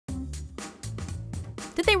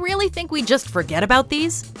Did they really think we'd just forget about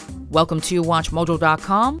these? Welcome to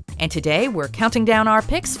WatchMojo.com, and today we're counting down our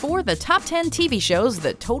picks for the top 10 TV shows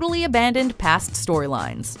that totally abandoned past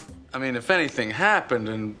storylines. I mean, if anything happened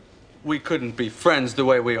and we couldn't be friends the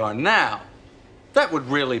way we are now, that would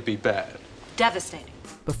really be bad. Devastating.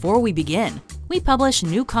 Before we begin, we publish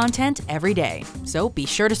new content every day, so be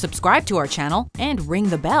sure to subscribe to our channel and ring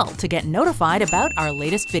the bell to get notified about our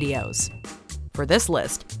latest videos. For this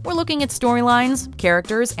list, we're looking at storylines,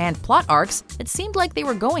 characters, and plot arcs that seemed like they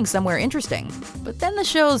were going somewhere interesting, but then the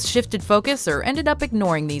shows shifted focus or ended up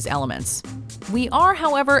ignoring these elements. We are,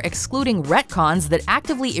 however, excluding retcons that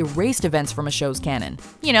actively erased events from a show's canon.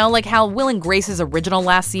 You know, like how Will and Grace's original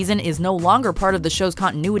last season is no longer part of the show's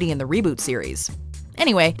continuity in the reboot series.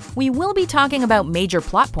 Anyway, we will be talking about major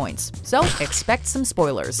plot points, so expect some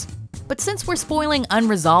spoilers. But since we're spoiling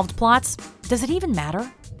unresolved plots, does it even matter?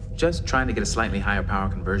 Just trying to get a slightly higher power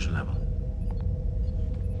conversion level.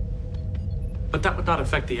 But that would not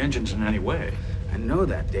affect the engines in any way. I know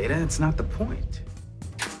that, Data. It's not the point.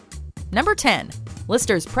 Number 10.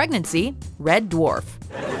 Lister's pregnancy, Red Dwarf.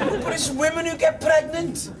 But it's women who get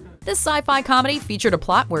pregnant! This sci-fi comedy featured a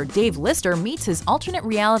plot where Dave Lister meets his alternate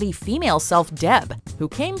reality female self Deb, who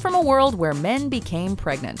came from a world where men became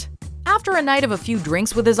pregnant. After a night of a few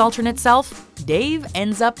drinks with his alternate self, Dave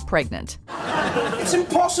ends up pregnant. It's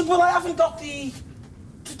impossible, I haven't got the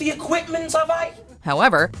equipment, have I?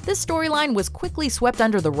 However, this storyline was quickly swept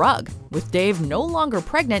under the rug, with Dave no longer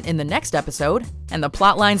pregnant in the next episode, and the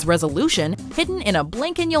plotline's resolution hidden in a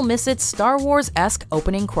blink-and-you'll-miss-it Star Wars-esque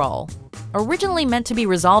opening crawl. Originally meant to be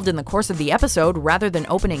resolved in the course of the episode rather than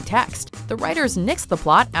opening text, the writers nixed the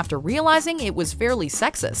plot after realizing it was fairly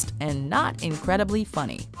sexist and not incredibly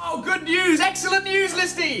funny. Oh, good news! Excellent news,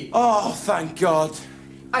 Listy! Oh, thank God.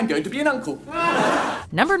 I'm going to be an uncle.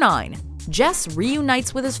 Number 9. Jess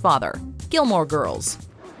reunites with his father, Gilmore Girls.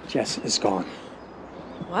 Jess is gone.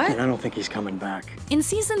 What? And I don't think he's coming back. In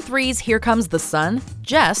Season 3's Here Comes the Sun,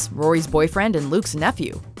 Jess, Rory's boyfriend and Luke's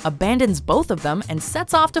nephew, abandons both of them and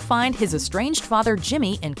sets off to find his estranged father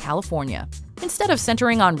Jimmy in California. Instead of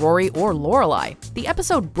centering on Rory or Lorelai, the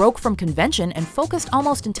episode broke from convention and focused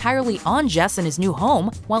almost entirely on Jess and his new home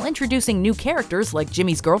while introducing new characters like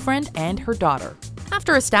Jimmy's girlfriend and her daughter.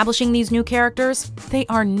 After establishing these new characters, they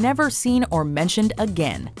are never seen or mentioned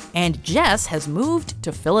again, and Jess has moved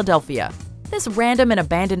to Philadelphia. This random and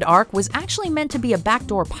abandoned arc was actually meant to be a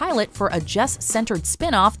backdoor pilot for a Jess-centered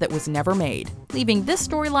spin-off that was never made, leaving this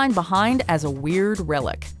storyline behind as a weird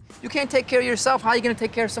relic. You can't take care of yourself, how are you gonna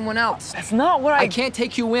take care of someone else? That's not what I can't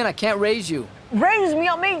take you in, I can't raise you. Raise me,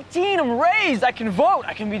 I'm 18, I'm raised, I can vote,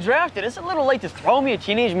 I can be drafted. It's a little late to throw me a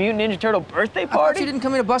Teenage Mutant Ninja Turtle birthday I party. thought you didn't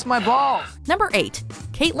come here to bust my balls. Number 8.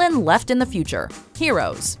 Caitlin left in the future,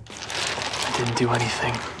 Heroes. I didn't do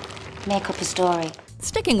anything. Make up a story.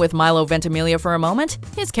 Sticking with Milo Ventimiglia for a moment,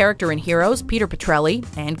 his character in Heroes, Peter Petrelli,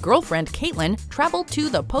 and girlfriend Caitlin traveled to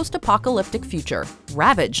the post-apocalyptic future,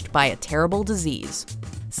 ravaged by a terrible disease.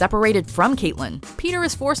 Separated from Caitlin, Peter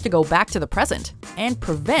is forced to go back to the present and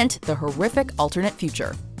prevent the horrific alternate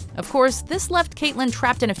future. Of course, this left Caitlin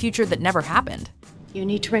trapped in a future that never happened. You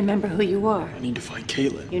need to remember who you are. I need to find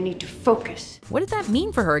Caitlin. You need to focus. What did that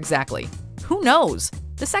mean for her exactly? Who knows?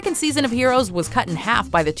 The second season of Heroes was cut in half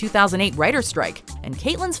by the 2008 writer's strike, and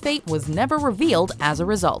Caitlin's fate was never revealed as a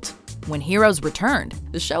result. When Heroes returned,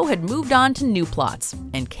 the show had moved on to new plots,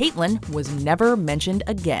 and Caitlin was never mentioned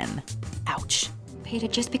again. Ouch. Peter,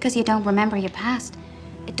 just because you don't remember your past,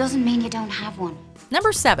 it doesn't mean you don't have one.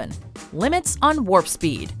 Number 7. Limits on warp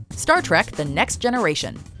speed, Star Trek: The Next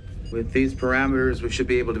Generation. With these parameters, we should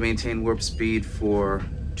be able to maintain warp speed for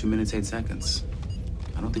 2 minutes, 8 seconds.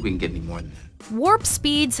 I don't think we can get any more than that. Warp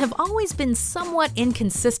speeds have always been somewhat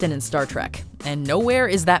inconsistent in Star Trek, and nowhere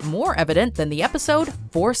is that more evident than the episode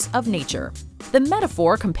Force of Nature. The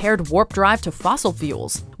metaphor compared warp drive to fossil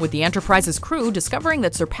fuels, with the Enterprise's crew discovering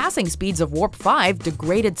that surpassing speeds of Warp 5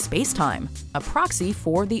 degraded space-time, a proxy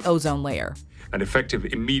for the ozone layer. And effective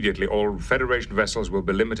immediately, all Federation vessels will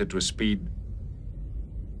be limited to a speed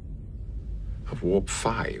of Warp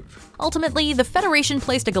 5. Ultimately, the Federation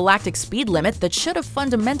placed a galactic speed limit that should have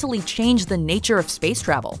fundamentally changed the nature of space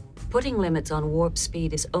travel. Putting limits on warp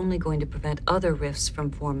speed is only going to prevent other rifts from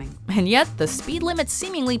forming. And yet, the speed limit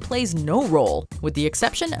seemingly plays no role, with the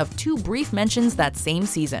exception of 2 brief mentions that same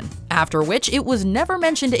season, after which it was never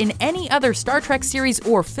mentioned in any other Star Trek series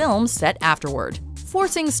or film set afterward,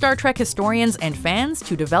 forcing Star Trek historians and fans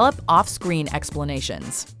to develop off-screen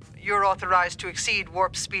explanations. You're authorized to exceed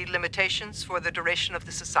warp speed limitations for the duration of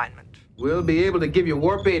this assignment. We'll be able to give you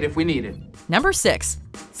warp 8 if we need it. Number 6.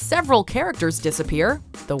 Several characters disappear,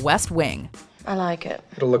 The West Wing. I like it.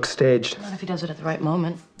 It'll look staged. Not if he does it at the right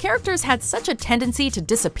moment. Characters had such a tendency to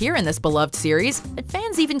disappear in this beloved series that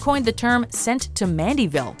fans even coined the term "sent to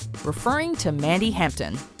Mandyville," referring to Mandy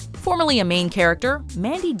Hampton. Formerly a main character,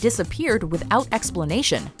 Mandy disappeared without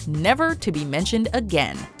explanation, never to be mentioned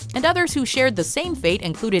again. And others who shared the same fate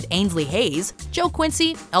included Ainsley Hayes, Joe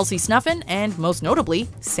Quincy, Elsie Snuffin, and most notably,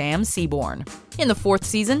 Sam Seaborn. In the 4th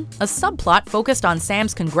season, a subplot focused on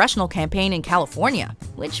Sam's congressional campaign in California,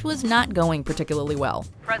 which was not going particularly well.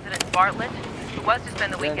 President Bartlett, who was to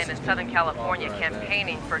spend the weekend in Southern California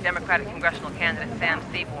campaigning for Democratic congressional candidate Sam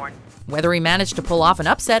Seaborn. Whether he managed to pull off an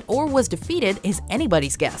upset or was defeated is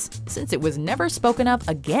anybody's guess, since it was never spoken of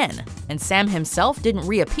again, and Sam himself didn't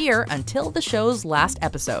reappear until the show's last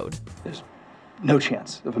episode. There's no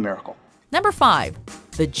chance of a miracle. Number 5.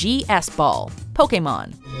 The GS Ball,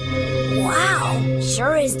 Pokémon. Wow,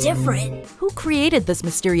 sure is different. Who created this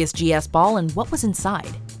mysterious GS Ball and what was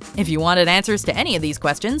inside? If you wanted answers to any of these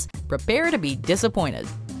questions, prepare to be disappointed.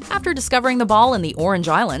 After discovering the ball in the Orange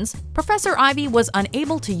Islands, Professor Ivy was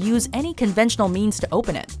unable to use any conventional means to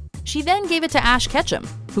open it. She then gave it to Ash Ketchum,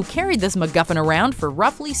 who carried this MacGuffin around for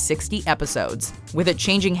roughly 60 episodes, with it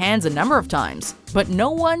changing hands a number of times, but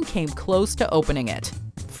no one came close to opening it.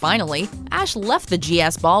 Finally, Ash left the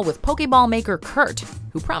GS Ball with Pokeball maker Kurt,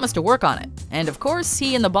 who promised to work on it, and of course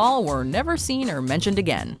he and the ball were never seen or mentioned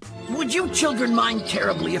again. Would you children mind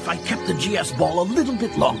terribly if I kept the GS Ball a little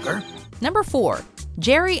bit longer? Number 4.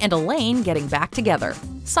 Jerry and Elaine getting back together,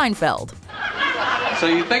 Seinfeld. So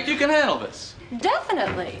you think you can handle this?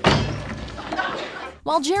 Definitely.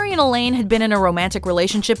 While Jerry and Elaine had been in a romantic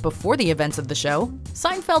relationship before the events of the show,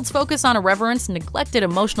 Seinfeld's focus on irreverence neglected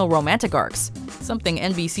emotional romantic arcs, something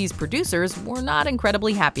NBC's producers were not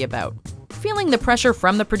incredibly happy about. Feeling the pressure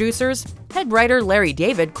from the producers, head writer Larry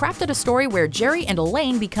David crafted a story where Jerry and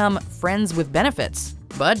Elaine become friends with benefits,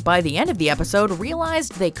 but by the end of the episode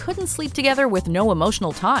realized they couldn't sleep together with no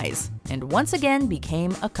emotional ties, and once again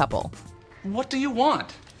became a couple. What do you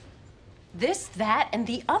want? This, that, and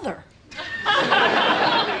the other.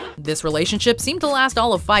 This relationship seemed to last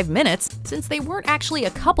all of 5 minutes, since they weren't actually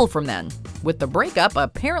a couple from then, with the breakup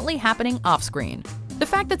apparently happening off-screen. The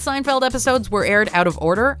fact that Seinfeld episodes were aired out of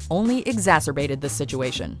order only exacerbated this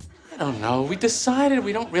situation. I don't know. We decided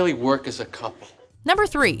we don't really work as a couple. Number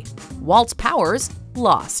 3. Walt's powers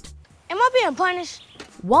lost. Am I being punished?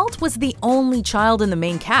 Walt was the only child in the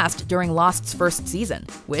main cast during Lost's 1st season,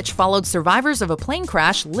 which followed survivors of a plane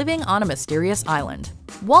crash living on a mysterious island.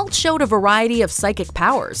 Walt showed a variety of psychic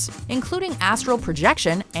powers, including astral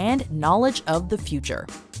projection and knowledge of the future.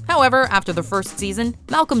 However, after the 1st season,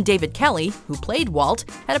 Malcolm David Kelly, who played Walt,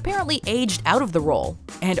 had apparently aged out of the role,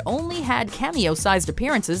 and only had cameo-sized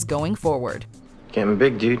appearances going forward. Getting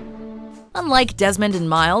big, dude. Unlike Desmond and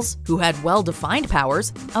Miles, who had well-defined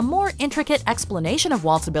powers, a more intricate explanation of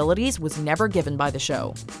Walt's abilities was never given by the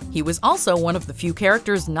show. He was also one of the few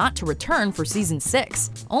characters not to return for season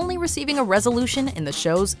 6, only receiving a resolution in the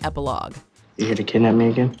show's epilogue. You here to kidnap me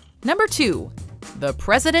again? Number 2. The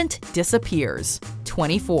President Disappears,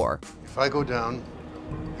 24. If I go down,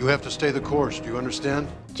 you have to stay the course, do you understand?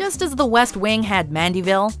 Just as the West Wing had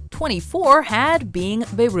Mandyville, 24 had Being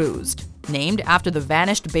Beiruzed, named after the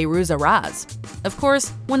vanished Beiruz Araz. Of course,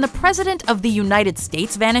 when the President of the United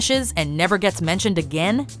States vanishes and never gets mentioned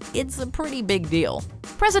again, it's a pretty big deal.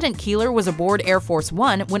 President Keeler was aboard Air Force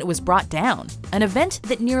One when it was brought down, an event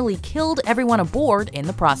that nearly killed everyone aboard in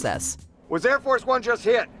the process. Was Air Force One just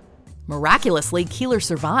hit? Miraculously, Keeler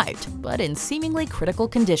survived, but in seemingly critical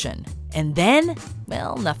condition. And then,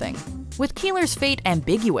 well, nothing. With Keeler's fate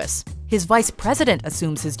ambiguous, his vice president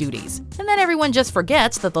assumes his duties, and then everyone just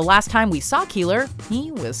forgets that the last time we saw Keeler,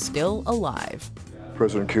 he was still alive.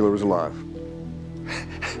 President Keeler was alive.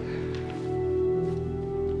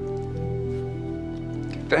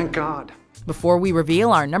 Thank God. Before we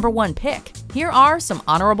reveal our number 1 pick, here are some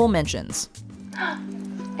honorable mentions.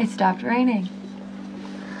 It stopped raining.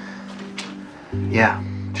 Yeah,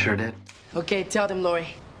 sure did. Okay, tell them,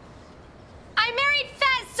 Lori. I married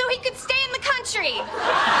Fez so he could stay in the country.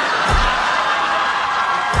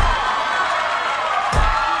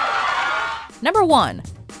 Number 1.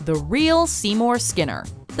 The Real Seymour Skinner,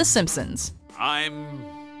 The Simpsons. I'm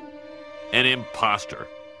an imposter.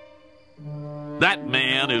 That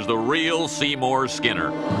man is the real Seymour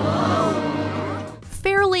Skinner.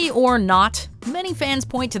 Fairly or not, many fans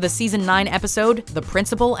point to the season 9 episode, The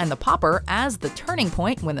Principal and the Pauper, as the turning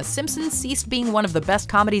point when The Simpsons ceased being one of the best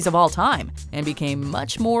comedies of all time and became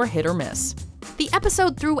much more hit or miss. The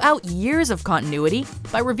episode threw out years of continuity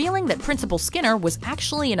by revealing that Principal Skinner was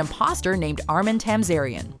actually an imposter named Armin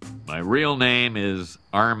Tamzarian. My real name is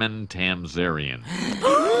Armin Tamzarian.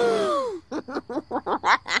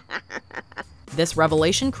 This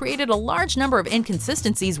revelation created a large number of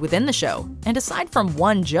inconsistencies within the show, and aside from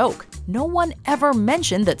one joke, no one ever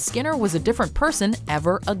mentioned that Skinner was a different person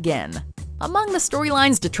ever again. Among the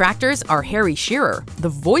storyline's detractors are Harry Shearer, the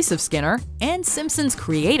voice of Skinner, and Simpsons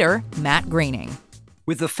creator Matt Groening.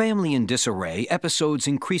 With the family in disarray, episodes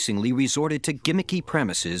increasingly resorted to gimmicky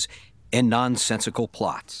premises and nonsensical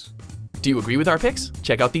plots. Do you agree with our picks?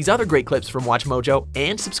 Check out these other great clips from WatchMojo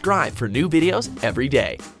and subscribe for new videos every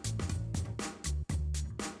day.